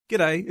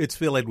G'day, it's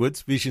Phil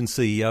Edwards, Vision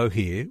CEO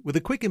here, with a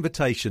quick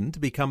invitation to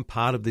become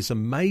part of this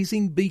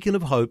amazing beacon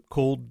of hope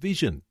called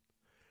Vision.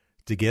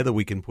 Together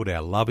we can put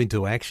our love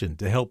into action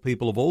to help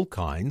people of all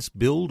kinds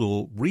build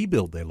or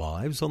rebuild their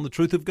lives on the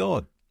truth of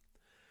God.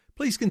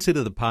 Please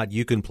consider the part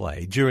you can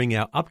play during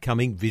our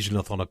upcoming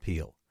Visionathon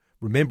appeal,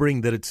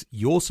 remembering that it's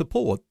your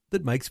support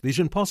that makes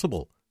Vision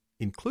possible,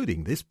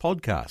 including this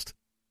podcast.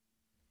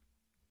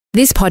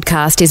 This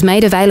podcast is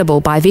made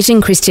available by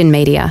Vision Christian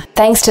Media,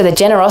 thanks to the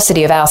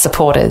generosity of our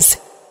supporters.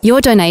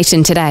 Your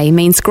donation today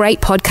means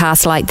great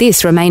podcasts like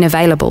this remain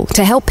available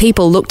to help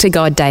people look to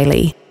God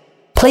daily.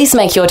 Please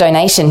make your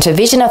donation to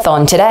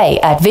Visionathon today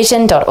at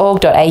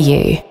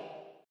vision.org.au.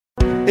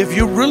 If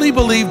you really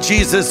believe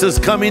Jesus is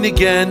coming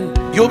again,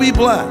 you'll be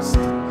blessed.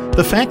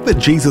 The fact that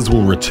Jesus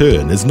will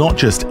return is not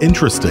just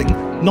interesting,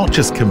 not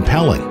just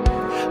compelling.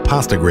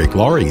 Pastor Greg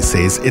Laurie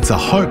says it's a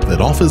hope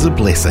that offers a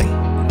blessing.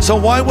 So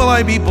why will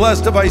I be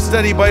blessed if I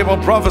study Bible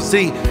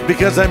prophecy?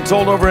 Because I'm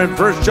told over in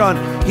 1 John,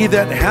 he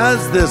that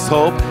has this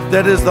hope,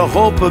 that is the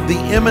hope of the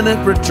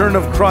imminent return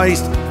of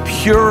Christ,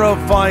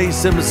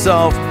 purifies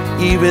himself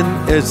even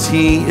as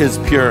he is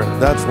pure.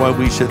 That's why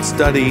we should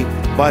study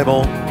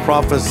Bible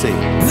prophecy.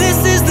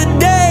 This is the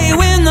day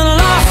when the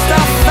lost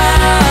are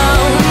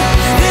found.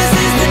 This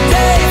is the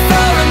day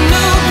for a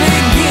new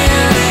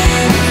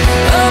beginning.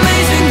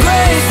 Amazing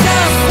grace,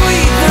 how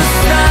sweet the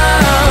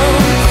sound.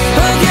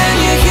 Again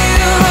you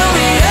hear all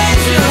the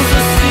angels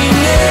are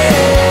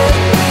singing.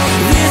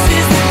 This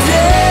is the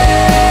day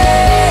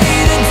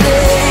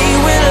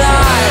when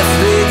life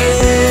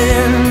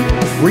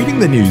begins. Reading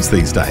the news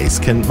these days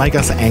can make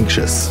us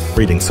anxious.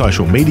 Reading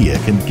social media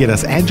can get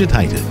us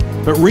agitated.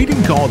 But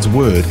reading God's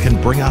Word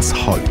can bring us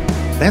hope.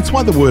 That's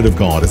why the Word of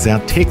God is our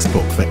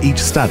textbook for each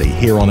study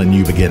here on A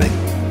New Beginning.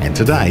 And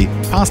today,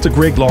 Pastor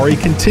Greg Laurie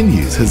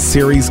continues his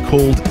series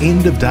called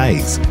End of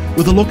Days,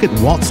 with a look at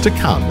what's to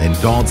come in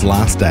God's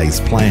last days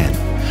plan.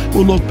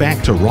 We'll look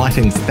back to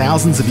writings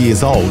thousands of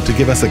years old to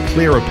give us a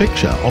clearer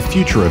picture of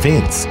future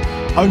events.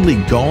 Only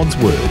God's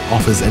Word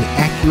offers an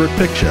accurate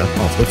picture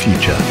of the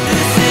future.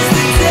 This is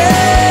the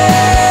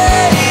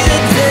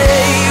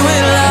day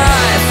when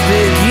life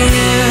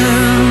begins.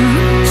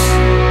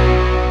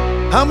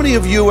 How many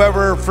of you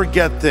ever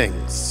forget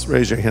things?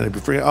 Raise your hand if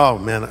you forget. Oh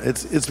man,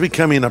 it's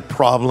becoming a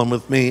problem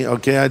with me.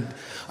 Okay,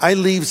 I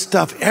leave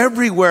stuff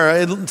everywhere,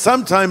 and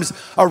sometimes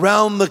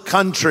around the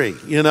country.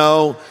 You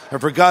know, I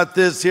forgot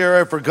this here,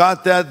 I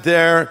forgot that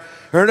there.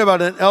 I heard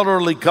about an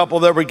elderly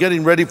couple that were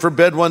getting ready for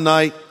bed one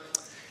night,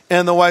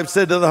 and the wife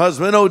said to the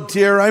husband, "Oh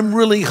dear, I'm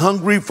really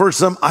hungry for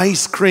some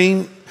ice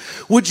cream.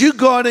 Would you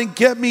go out and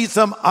get me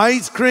some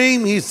ice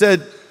cream?" He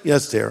said,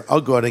 "Yes, dear, I'll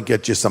go out and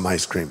get you some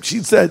ice cream." She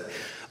said,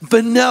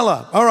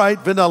 "Vanilla." "All right,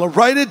 vanilla.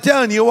 Write it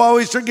down. You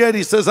always forget."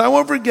 He says, "I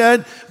won't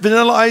forget.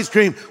 Vanilla ice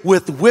cream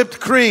with whipped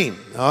cream."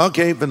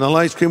 "Okay, vanilla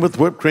ice cream with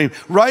whipped cream.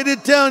 Write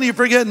it down. You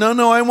forget."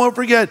 No, I won't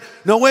forget."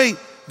 "No, wait.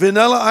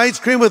 Vanilla ice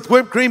cream with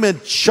whipped cream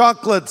and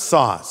chocolate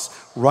sauce."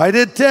 "Write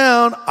it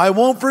down. I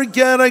won't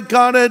forget. I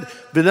got it.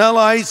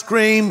 Vanilla ice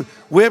cream,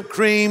 whipped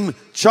cream,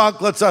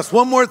 chocolate sauce.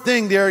 One more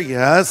thing, dear."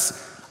 "Yes.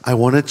 I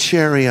want a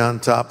cherry on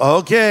top."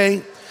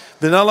 "Okay.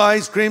 Vanilla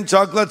ice cream,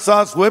 chocolate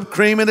sauce, whipped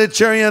cream, and a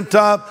cherry on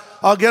top.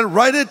 I'll get it.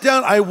 Write it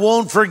down. I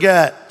won't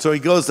forget." So he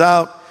goes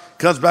out,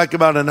 comes back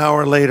about an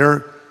hour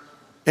later,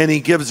 and he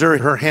gives her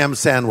her ham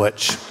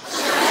sandwich.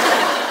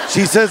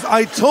 She says,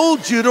 "I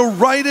told you to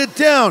write it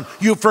down.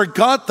 You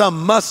forgot the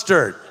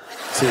mustard."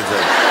 See,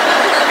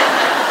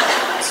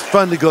 it's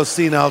fun to go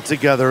senile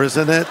together,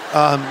 isn't it?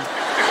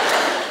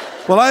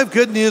 Well, I have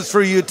good news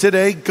for you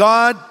today.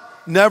 God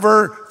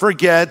never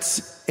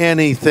forgets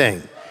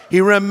anything.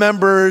 He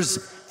remembers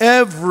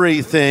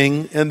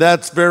everything, and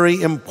that's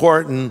very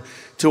important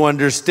to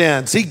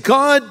understand. See,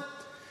 God,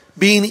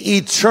 being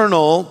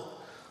eternal,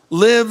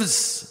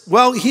 lives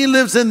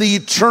in the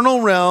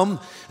eternal realm,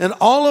 and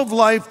all of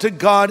life to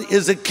God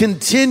is a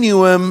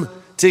continuum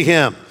to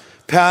him.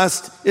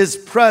 Past is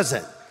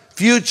present,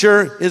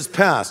 future is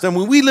past. And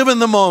when we live in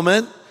the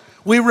moment,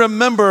 we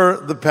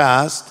remember the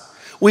past.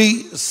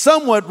 We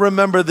somewhat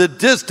remember the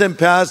distant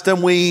past,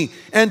 and we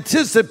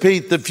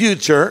anticipate the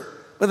future,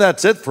 but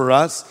that's it for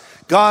us.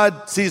 God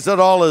sees it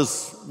all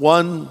as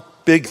one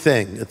big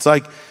thing. It's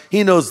like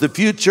he knows the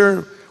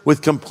future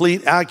with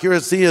complete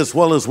accuracy, as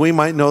well as we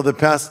might know the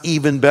past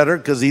even better,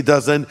 because he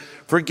doesn't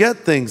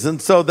forget things. And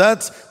so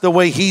that's the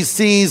way he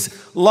sees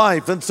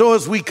life. And so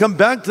as we come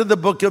back to the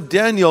book of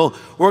Daniel,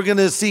 we're going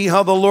to see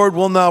how the Lord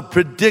will now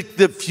predict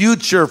the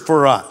future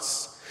for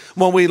us.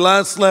 When we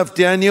last left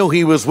Daniel,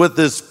 he was with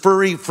his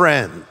furry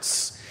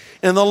friends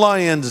in the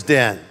lion's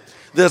den.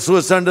 This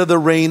was under the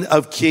reign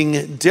of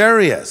King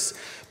Darius.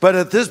 But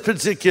at this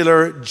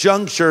particular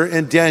juncture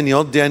in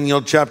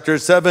Daniel chapter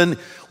 7,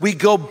 we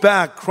go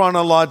back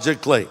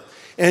chronologically.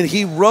 And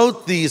he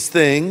wrote these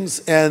things,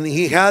 and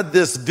he had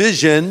this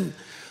vision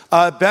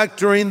back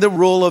during the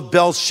rule of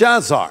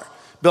Belshazzar.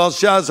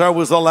 Belshazzar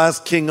was the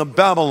last king of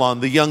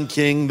Babylon, the young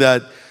king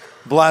that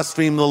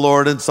blasphemed the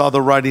Lord and saw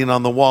the writing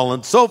on the wall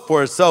and so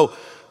forth. So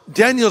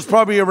Daniel's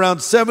probably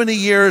around 70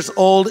 years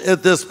old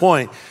at this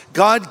point.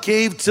 God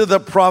gave to the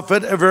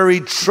prophet a very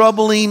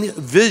troubling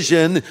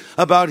vision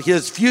about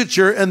his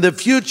future and the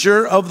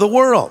future of the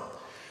world.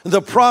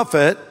 The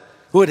prophet,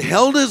 who had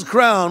held his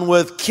ground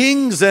with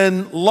kings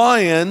and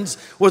lions,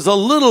 was a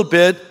little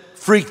bit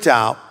freaked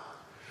out.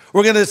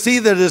 We're going to see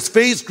that his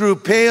face grew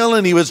pale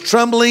and he was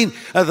trembling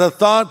at the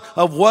thought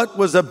of what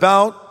was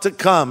about to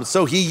come.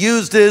 So he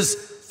used his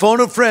phone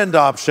a friend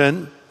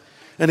option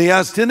and he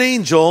asked an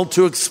angel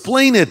to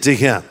explain it to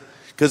him,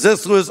 because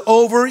this was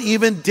over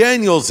even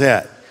Daniel's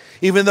head.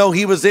 Even though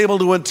he was able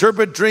to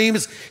interpret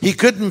dreams, he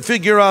couldn't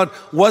figure out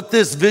what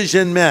this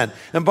vision meant.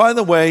 And by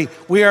the way,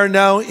 we are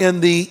now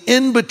in the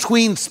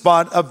in-between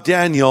spot of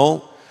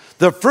Daniel.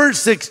 The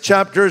first 6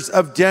 chapters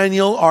of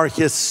Daniel are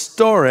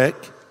historic.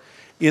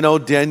 You know,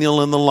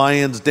 Daniel in the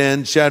lion's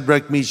den,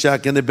 Shadrach,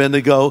 Meshach, and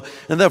Abednego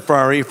in the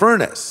fiery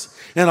furnace.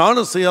 And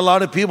honestly, a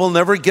lot of people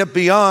never get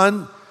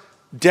beyond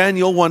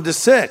Daniel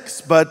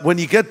 1-6. But when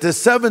you get to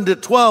 7 to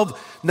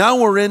 12, now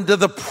we're into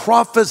the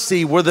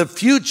prophecy where the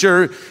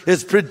future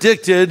is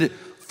predicted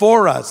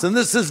for us. And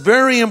this is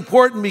very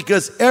important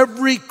because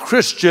every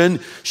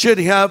Christian should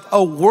have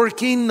a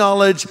working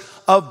knowledge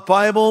of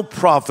Bible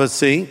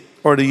prophecy,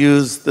 or to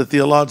use the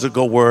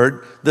theological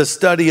word, the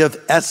study of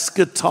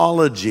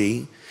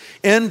eschatology,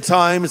 end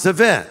times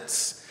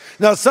events.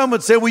 Now, some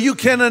would say, well, you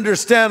can't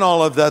understand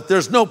all of that.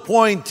 There's no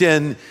point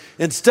in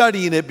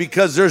studying it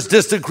because there's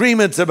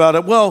disagreements about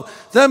it. Well,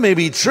 that may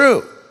be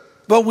true,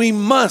 but we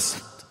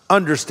must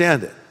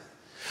understand it.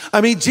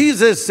 I mean,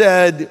 Jesus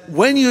said,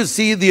 when you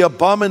see the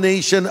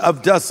abomination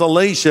of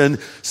desolation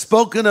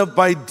spoken of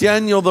by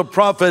Daniel the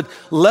prophet,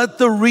 let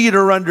the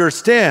reader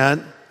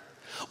understand.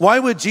 Why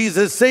would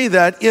Jesus say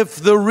that if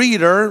the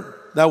reader,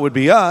 that would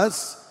be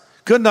us,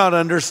 could not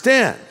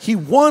understand? He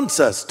wants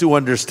us to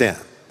understand.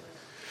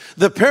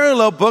 The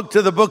parallel book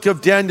to the book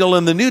of Daniel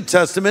in the New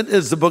Testament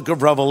is the book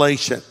of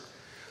Revelation.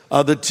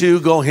 The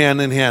two go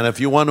hand in hand. If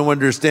you want to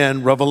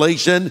understand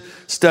Revelation,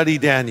 study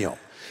Daniel.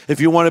 If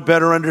you want a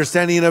better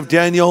understanding of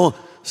Daniel,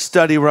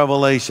 study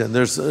Revelation.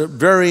 There's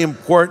very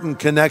important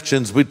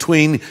connections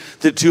between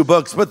the two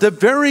books. But the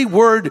very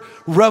word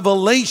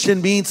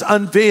revelation means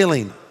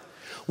unveiling.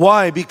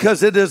 Why?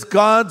 Because it is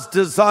God's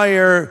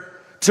desire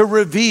to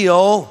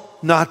reveal,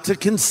 not to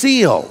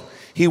conceal.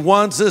 He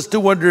wants us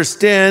to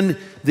understand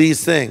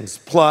these things.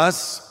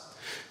 Plus,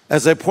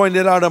 as I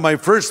pointed out in my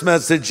first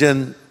message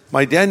in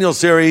my Daniel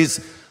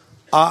series,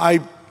 I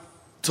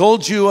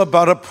told you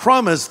about a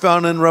promise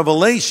found in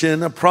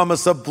Revelation, a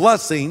promise of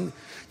blessing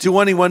to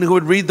anyone who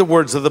would read the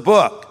words of the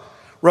book.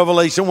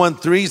 Revelation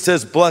 1:3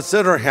 says, blessed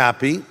or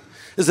happy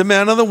is the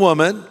man or the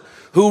woman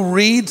who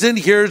reads and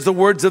hears the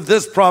words of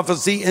this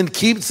prophecy and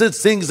keeps the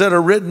things that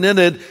are written in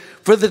it,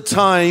 for the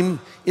time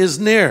is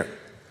near.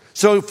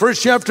 So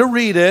first you have to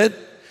read it,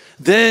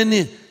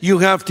 then you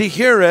have to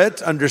hear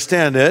it,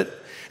 understand it,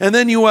 and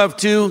then you have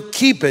to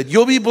keep it.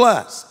 You'll be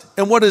blessed.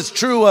 And what is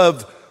true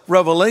of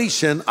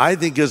Revelation, I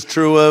think, is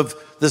true of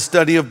the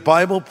study of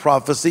Bible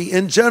prophecy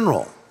in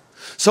general.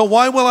 So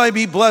why will I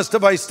be blessed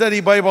if I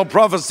study Bible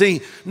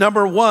prophecy?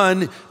 Number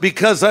one,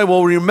 because I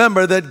will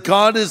remember that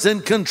God is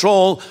in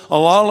control of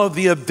all of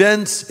the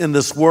events in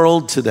this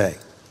world today.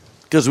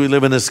 Because we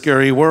live in a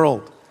scary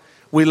world.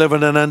 We live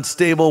in an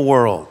unstable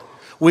world.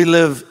 We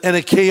live in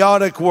a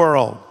chaotic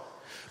world.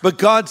 But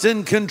God's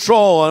in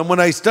control. And when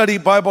I study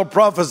Bible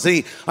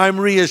prophecy, I'm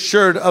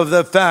reassured of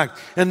the fact.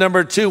 And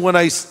number two, when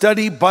I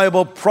study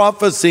Bible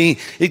prophecy,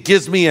 it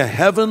gives me a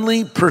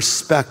heavenly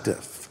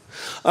perspective.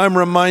 I'm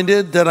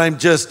reminded that I'm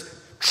just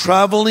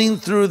traveling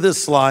through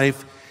this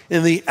life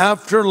and the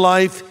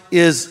afterlife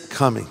is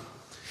coming.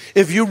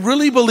 If you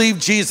really believe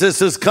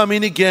Jesus is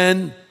coming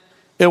again,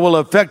 it will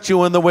affect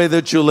you in the way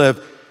that you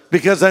live.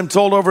 Because I'm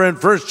told over in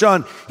 1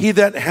 John, he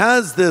that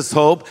has this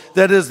hope,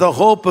 that is the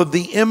hope of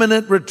the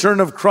imminent return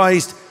of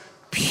Christ,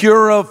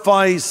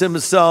 purifies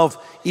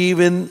himself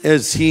even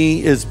as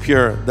he is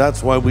pure.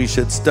 That's why we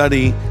should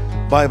study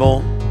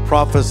Bible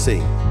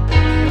prophecy.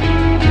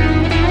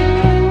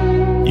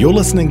 You're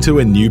listening to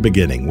A New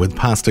Beginning with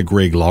Pastor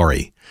Greg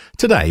Laurie.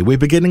 Today, we're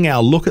beginning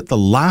our look at the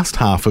last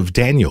half of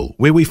Daniel,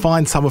 where we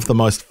find some of the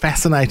most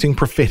fascinating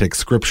prophetic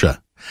scripture.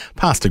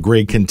 Pastor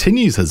Greg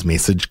continues his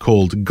message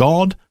called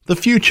God, the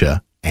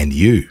Future, and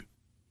You.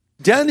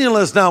 Daniel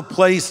is now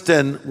placed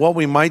in what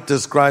we might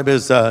describe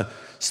as a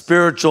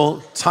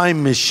spiritual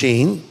time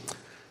machine.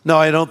 No,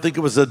 I don't think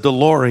it was a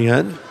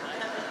DeLorean,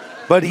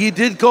 but he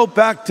did go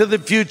back to the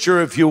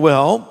future, if you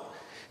will.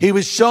 He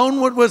was shown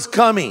what was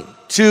coming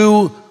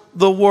to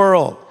the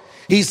world.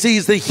 He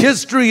sees the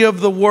history of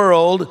the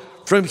world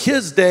from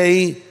his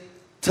day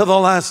to the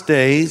last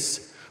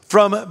days,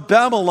 from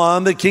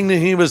Babylon, the kingdom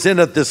he was in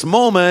at this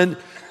moment,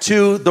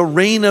 to the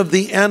reign of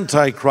the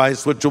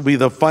Antichrist, which will be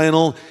the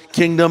final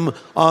kingdom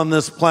on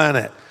this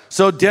planet.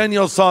 So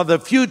Daniel saw the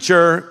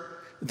future,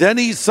 then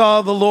he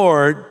saw the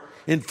Lord,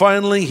 and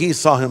finally he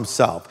saw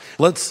himself.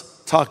 Let's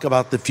talk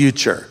about the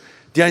future.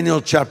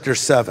 Daniel chapter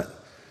 7,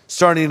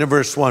 starting in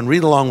verse 1.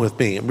 Read along with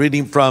me. I'm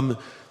reading from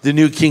the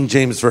New King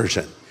James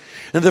Version.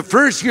 In the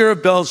first year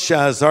of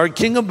Belshazzar,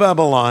 king of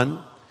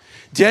Babylon,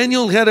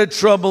 Daniel had a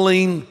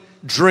troubling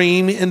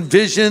dream and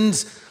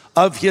visions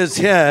of his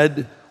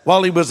head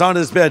while he was on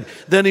his bed.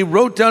 Then he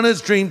wrote down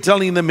his dream,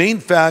 telling the main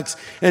facts.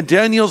 And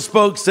Daniel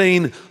spoke,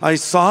 saying, I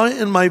saw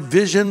in my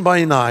vision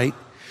by night,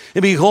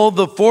 and behold,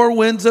 the four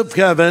winds of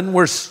heaven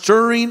were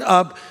stirring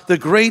up the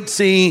great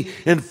sea,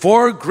 and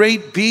four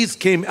great beasts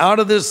came out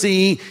of the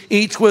sea.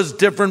 Each was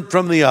different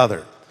from the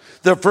other.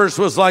 The first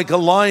was like a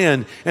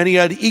lion, and he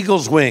had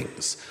eagle's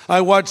wings.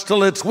 I watched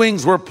till its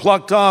wings were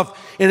plucked off,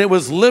 and it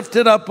was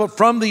lifted up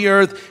from the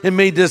earth and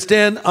made to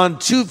stand on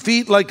 2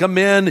 feet like a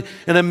man,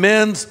 and a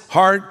man's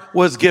heart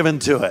was given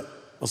to it.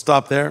 I'll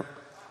stop there.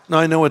 Now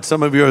I know what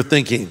some of you are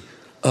thinking.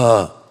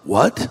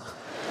 What?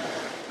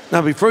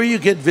 Now before you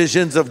get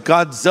visions of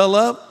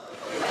Godzilla,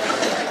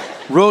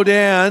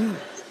 Rodan,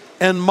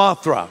 and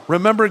Mothra.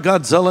 Remember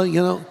Godzilla,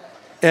 you know?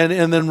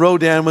 And then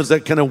Rodan was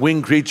that kind of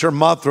winged creature.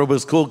 Mothra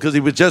was cool because he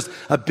was just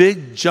a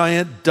big,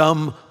 giant,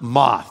 dumb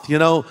moth. You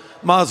know,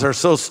 moths are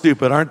so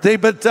stupid, aren't they?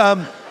 But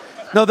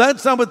no,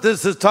 that's not what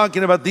this is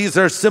talking about. These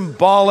are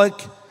symbolic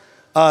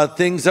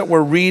things that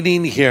we're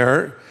reading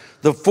here.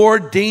 The four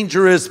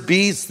dangerous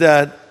beasts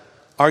that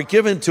are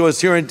given to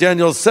us here in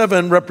Daniel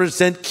 7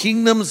 represent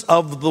kingdoms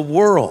of the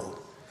world.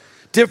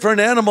 Different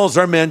animals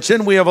are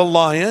mentioned. We have a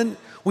lion,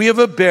 we have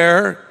a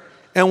bear,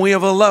 and we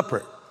have a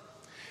leopard.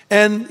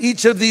 And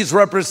each of these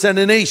represent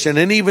a nation.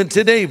 And even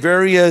today,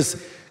 various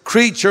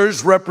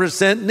creatures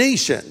represent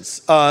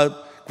nations.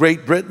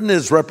 Great Britain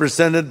is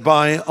represented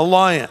by a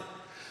lion.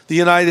 The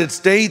United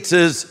States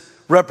is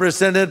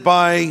represented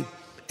by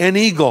an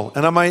eagle.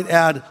 And I might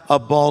add, a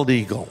bald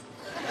eagle.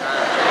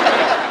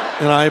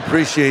 And I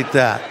appreciate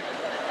that.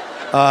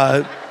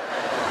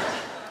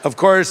 Of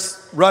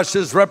course, Russia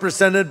is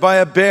represented by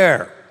a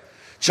bear.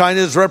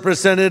 China is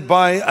represented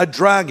by a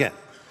dragon.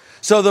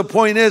 So the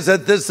point is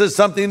that this is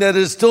something that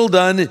is still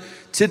done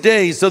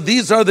today. So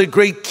these are the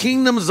great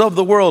kingdoms of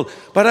the world.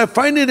 But I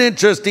find it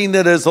interesting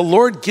that as the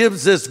Lord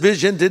gives this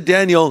vision to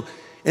Daniel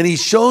and he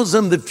shows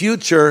him the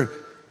future,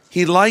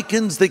 he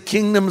likens the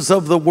kingdoms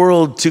of the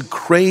world to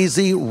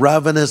crazy,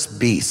 ravenous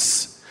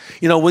beasts.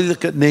 You know, we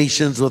look at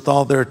nations with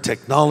all their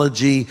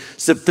technology,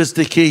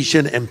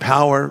 sophistication, and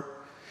power,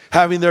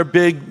 having their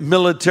big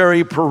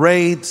military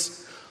parades,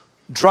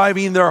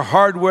 driving their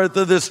hardware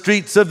through the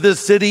streets of this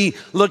city,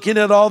 looking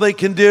at all they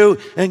can do.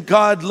 And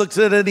God looks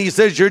at it and he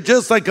says, you're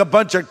just like a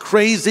bunch of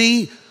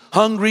crazy,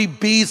 hungry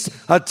beasts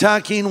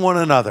attacking one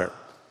another.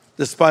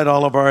 Despite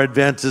all of our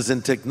advances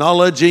in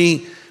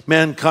technology,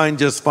 mankind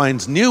just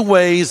finds new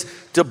ways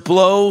to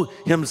blow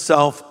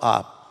himself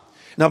up.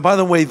 Now, by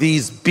the way,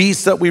 these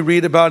beasts that we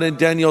read about in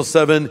Daniel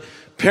 7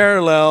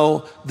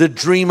 parallel the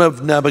dream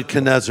of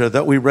Nebuchadnezzar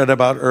that we read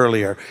about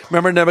earlier.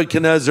 Remember,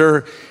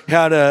 Nebuchadnezzar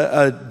had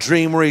a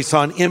dream where he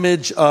saw an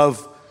image that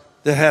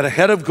had a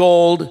head of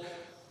gold,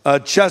 a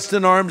chest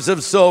and arms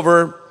of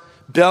silver,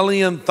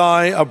 belly and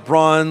thigh of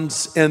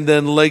bronze, and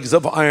then legs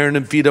of iron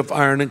and feet of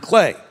iron and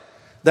clay.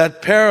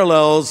 That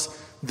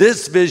parallels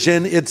this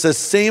vision. It's the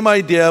same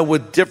idea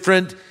with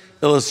different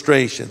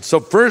illustrations. So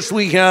first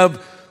we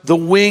have the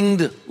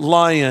winged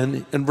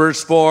lion in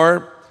verse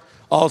 4,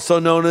 also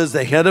known as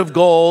the head of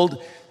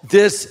gold.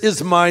 This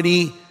is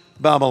mighty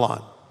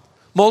Babylon.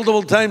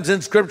 Multiple times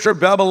in Scripture,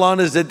 Babylon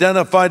is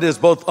identified as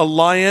both a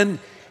lion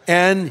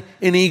and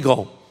an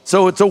eagle.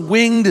 So it's a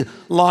winged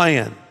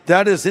lion.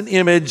 That is an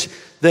image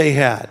they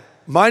had.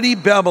 Mighty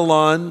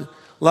Babylon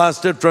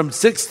lasted from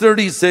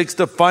 636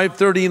 to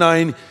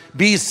 539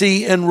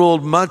 BC and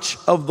ruled much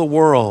of the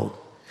world.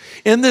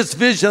 In this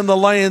vision, the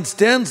lion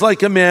stands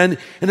like a man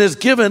and is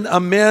given a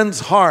man's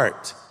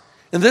heart.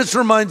 And this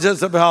reminds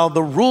us of how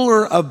the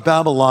ruler of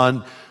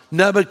Babylon,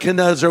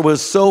 Nebuchadnezzar,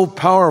 was so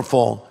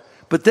powerful,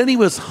 but then he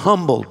was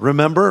humbled.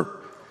 Remember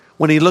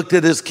when he looked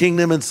at his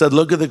kingdom and said,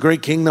 look at the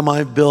great kingdom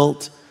I've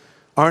built.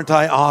 Aren't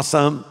I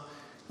awesome?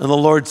 And the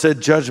Lord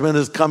said, judgment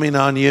is coming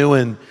on you.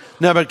 And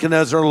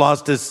Nebuchadnezzar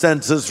lost his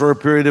senses for a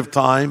period of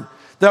time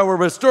that were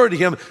restored to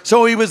him.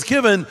 So he was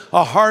given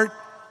a heart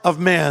of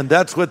man.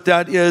 That's what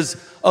that is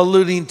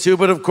alluding to.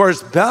 But of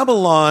course,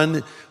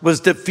 Babylon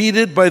was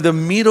defeated by the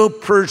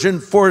Medo-Persian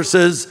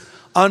forces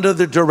under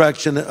the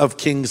direction of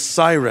King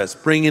Cyrus,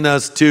 bringing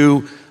us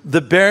to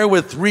the bear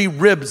with 3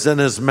 ribs in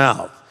his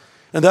mouth.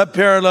 And that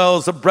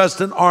parallels the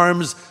breast and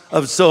arms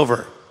of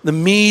silver, the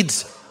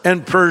Medes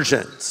and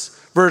Persians.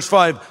 Verse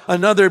 5,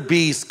 another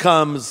beast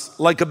comes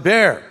like a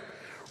bear,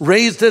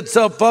 raised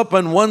itself up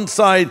on one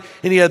side,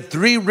 and he had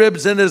 3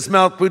 ribs in his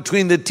mouth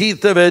between the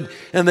teeth of it,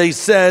 and they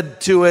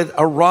said to it,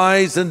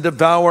 arise and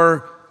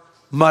devour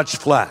much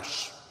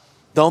flesh.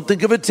 Don't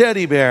think of a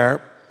teddy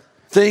bear,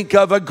 think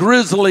of a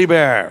grizzly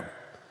bear.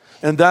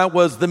 And that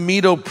was the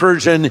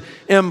Medo-Persian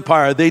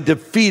Empire. They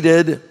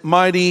defeated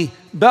mighty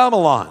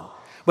Babylon.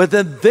 But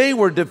then they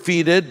were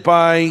defeated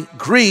by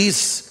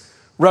Greece,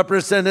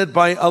 represented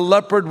by a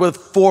leopard with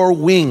 4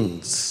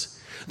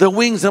 wings. The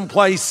wings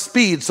imply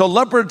speed. So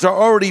leopards are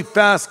already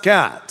fast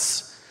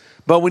cats.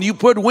 But when you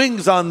put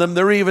wings on them,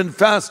 they're even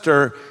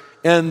faster.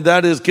 And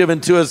that is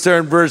given to us there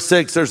in verse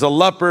 6. There's a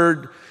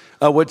leopard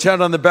which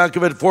had on the back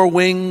of it 4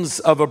 wings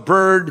of a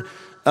bird.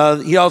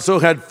 He also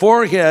had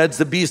 4 heads.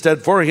 The beast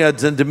had 4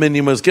 heads, and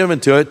dominion was given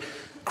to it.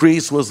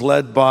 Greece was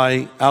led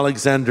by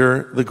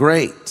Alexander the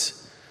Great.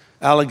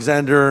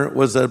 Alexander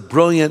was a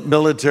brilliant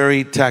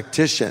military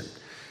tactician.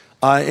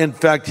 In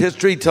fact,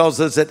 history tells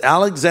us that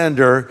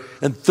Alexander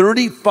and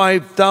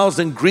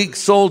 35,000 Greek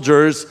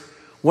soldiers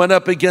went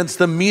up against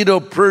the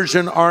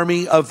Medo-Persian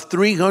army of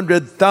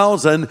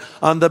 300,000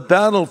 on the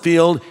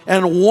battlefield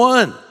and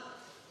won.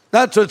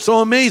 That's what's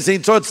so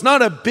amazing. So it's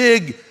not a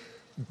big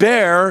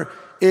bear.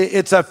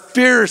 It's a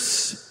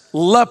fierce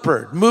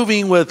leopard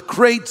moving with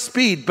great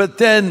speed. But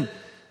then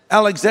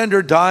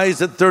Alexander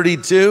dies at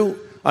 32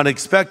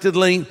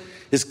 unexpectedly.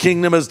 His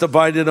kingdom is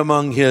divided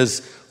among his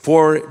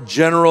 4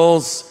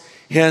 generals.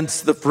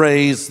 Hence the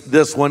phrase,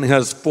 this one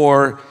has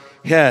 4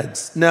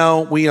 heads.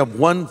 Now we have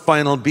one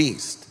final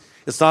beast.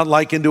 It's not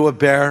likened to a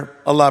bear,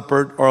 a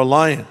leopard, or a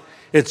lion.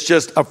 It's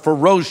just a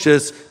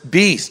ferocious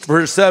beast.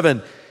 Verse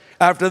 7,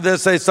 after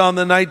this I saw in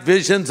the night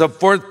visions of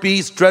 4th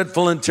beast,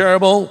 dreadful and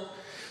terrible,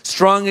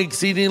 strong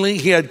exceedingly.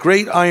 He had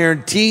great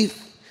iron teeth.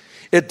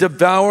 It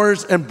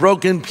devours and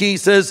broke in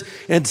pieces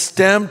and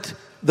stamped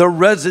the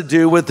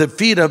residue with the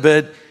feet of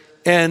it.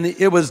 And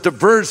it was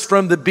diverse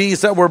from the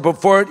beasts that were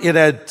before it. It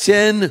had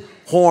 10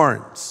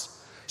 horns.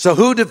 So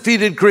who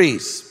defeated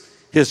Greece?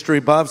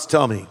 History buffs,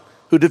 tell me.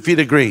 Who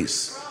defeated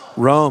Greece?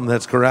 Rome,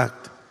 that's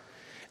correct.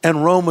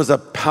 And Rome was a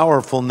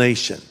powerful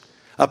nation,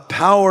 a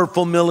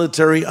powerful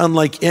military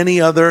unlike any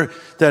other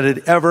that had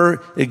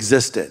ever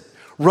existed.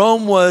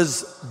 Rome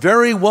was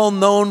very well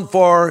known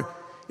for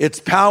its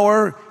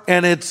power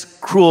and its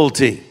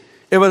cruelty.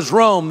 It was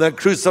Rome that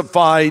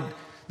crucified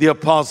the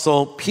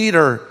apostle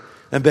Peter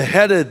and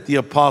beheaded the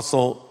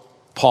apostle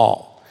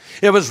Paul.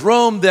 It was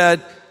Rome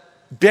that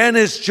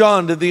banished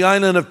John to the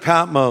island of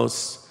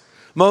Patmos.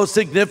 Most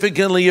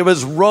significantly, it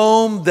was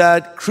Rome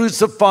that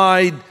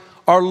crucified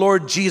our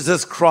Lord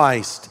Jesus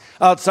Christ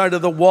outside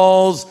of the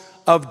walls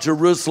of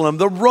Jerusalem.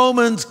 The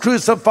Romans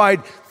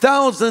crucified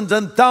thousands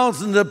and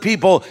thousands of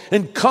people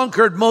and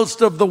conquered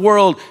most of the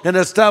world and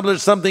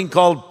established something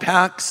called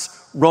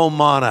Pax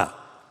Romana,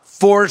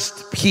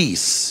 forced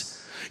peace.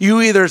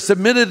 You either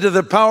submitted to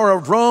the power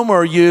of Rome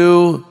or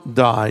you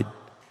died.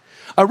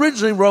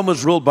 Originally, Rome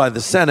was ruled by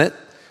the Senate.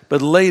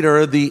 But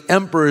later, the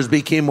emperors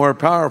became more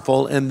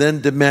powerful and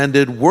then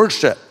demanded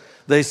worship.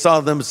 They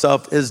saw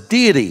themselves as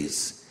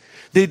deities.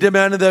 They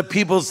demanded that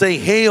people say,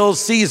 "Hail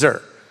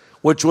Caesar,"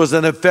 which was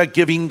in effect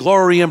giving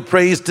glory and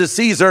praise to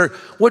Caesar,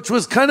 which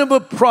was kind of a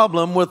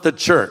problem with the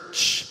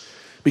church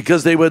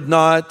because they would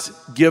not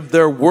give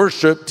their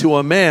worship to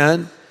a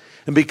man.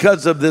 And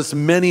because of this,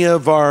 many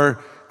of our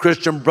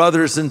Christian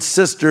brothers and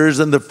sisters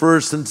in the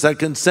 1st and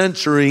 2nd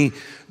century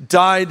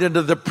died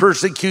under the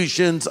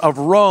persecutions of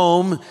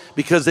Rome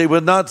because they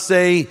would not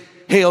say,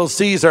 "Hail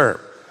Caesar."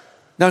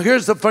 Now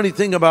here's the funny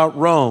thing about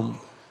Rome.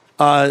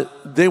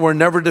 They were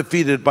never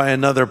defeated by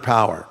another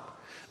power.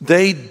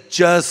 They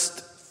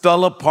just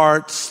fell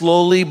apart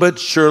slowly but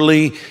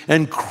surely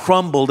and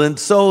crumbled. And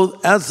so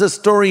as the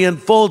story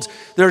unfolds,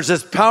 there's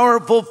this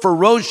powerful,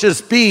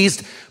 ferocious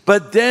beast,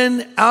 but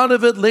then out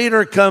of it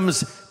later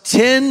comes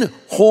 10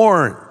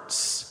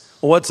 horns.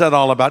 What's that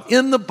all about?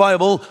 In the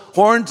Bible,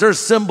 horns are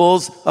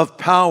symbols of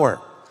power.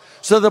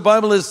 So the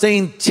Bible is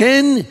saying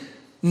 10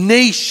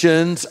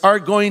 nations are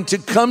going to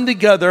come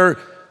together,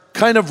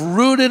 kind of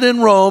rooted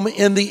in Rome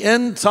in the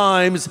end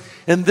times,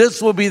 and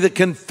this will be the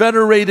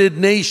confederated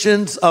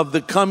nations of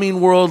the coming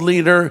world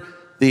leader,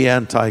 the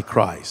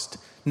Antichrist.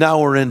 Now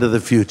we're into the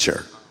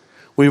future.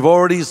 We've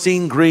already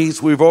seen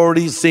Greece, we've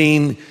already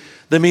seen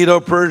the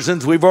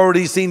Medo-Persians, we've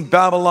already seen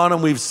Babylon,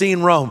 and we've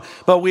seen Rome,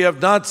 but we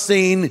have not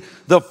seen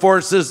the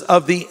forces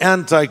of the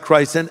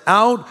Antichrist. And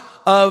out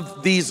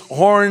of these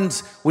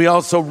horns, we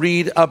also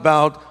read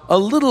about a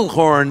little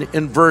horn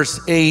in verse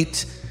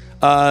 8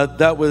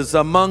 that was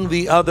among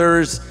the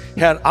others,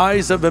 had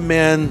eyes of a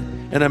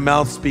man and a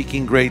mouth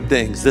speaking great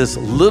things. This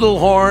little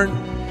horn,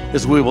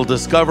 as we will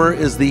discover,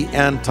 is the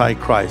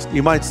Antichrist.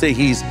 You might say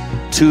he's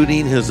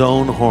tooting his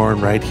own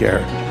horn right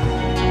here.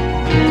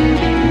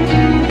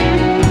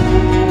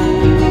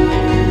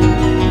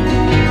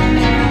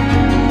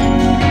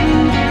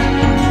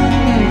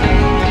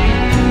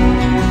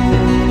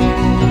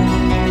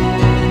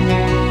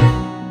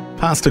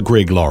 Pastor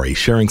Greg Laurie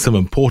sharing some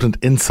important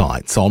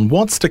insights on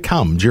what's to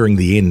come during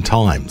the end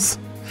times.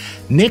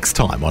 Next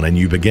time on A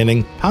New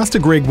Beginning, Pastor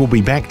Greg will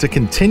be back to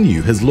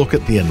continue his look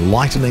at the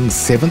enlightening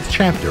 7th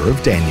chapter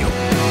of Daniel.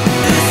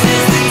 This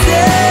is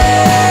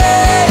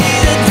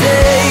the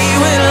day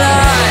when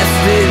life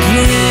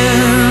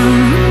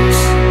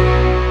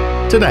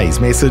begins. Today's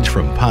message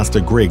from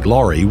Pastor Greg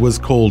Laurie was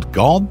called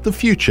God, the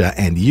Future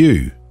and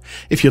You.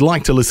 If you'd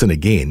like to listen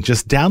again,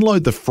 just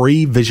download the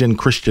free Vision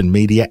Christian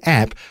Media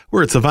app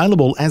where it's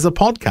available as a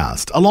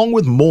podcast, along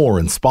with more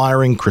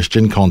inspiring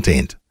Christian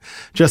content.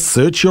 Just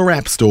search your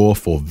app store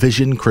for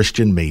Vision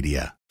Christian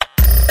Media.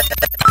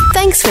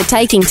 Thanks for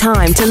taking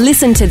time to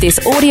listen to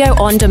this audio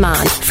on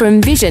demand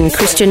from Vision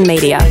Christian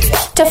Media.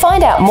 To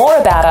find out more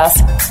about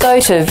us, go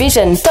to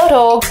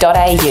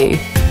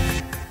vision.org.au.